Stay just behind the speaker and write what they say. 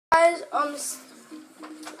guys,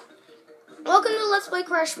 welcome to Let's Play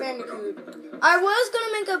Crash Bandicoot. I was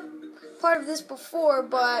gonna make a part of this before,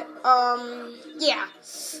 but, yeah.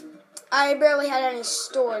 I barely had any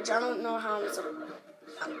storage. I don't know how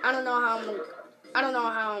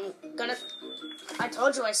I'm gonna, I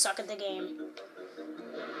told you I suck at the game.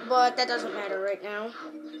 But that doesn't matter right now.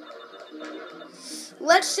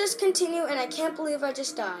 Let's just continue, and I can't believe I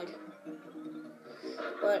just died.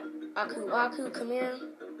 But, Aku, come here.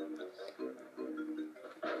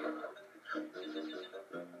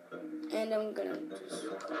 And I'm gonna just...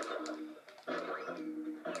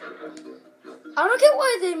 I don't get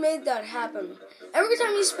why they made that happen. Every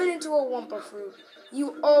time you spin into a Wumpa fruit,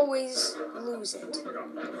 you always lose it.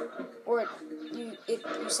 Or you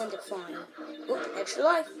send it flying. Oop, extra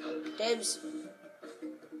life. Dibs.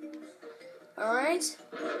 Alright.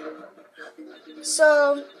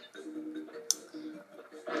 So,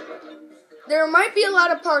 there might be a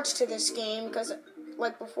lot of parts to this game, because,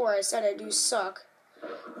 like before, I said I do suck.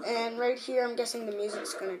 And right here, I'm guessing the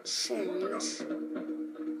music's gonna change.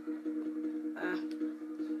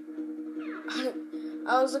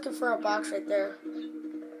 I was looking for a box right there.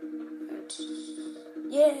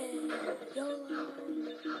 Yeah, YOLO.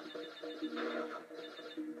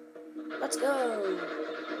 Let's go.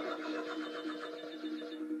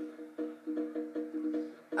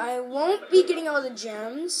 I won't be getting all the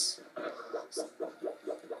gems.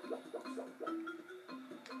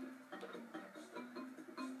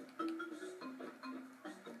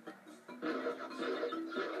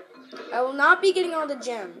 I will not be getting all the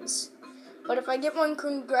gems. But if I get one,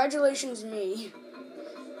 congratulations me.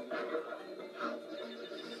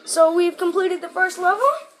 So we've completed the first level.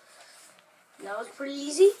 That was pretty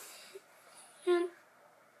easy. And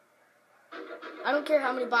I don't care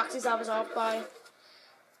how many boxes I was off by.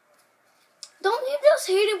 Don't you just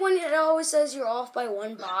hate it when it always says you're off by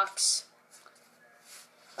one box?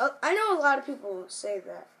 I know a lot of people say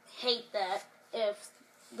that, hate that, if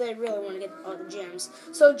they really want to get all the gems.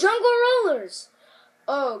 So jungle rollers.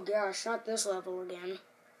 Oh gosh, not this level again.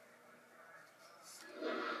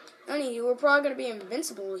 Honey, we're probably going to be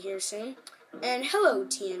invincible here soon. And hello,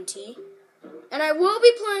 TNT. And I will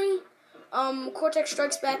be playing Cortex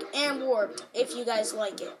Strikes Back and Warped if you guys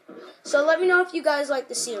like it. So let me know if you guys like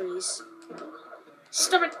the series.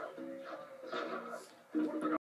 Stop it!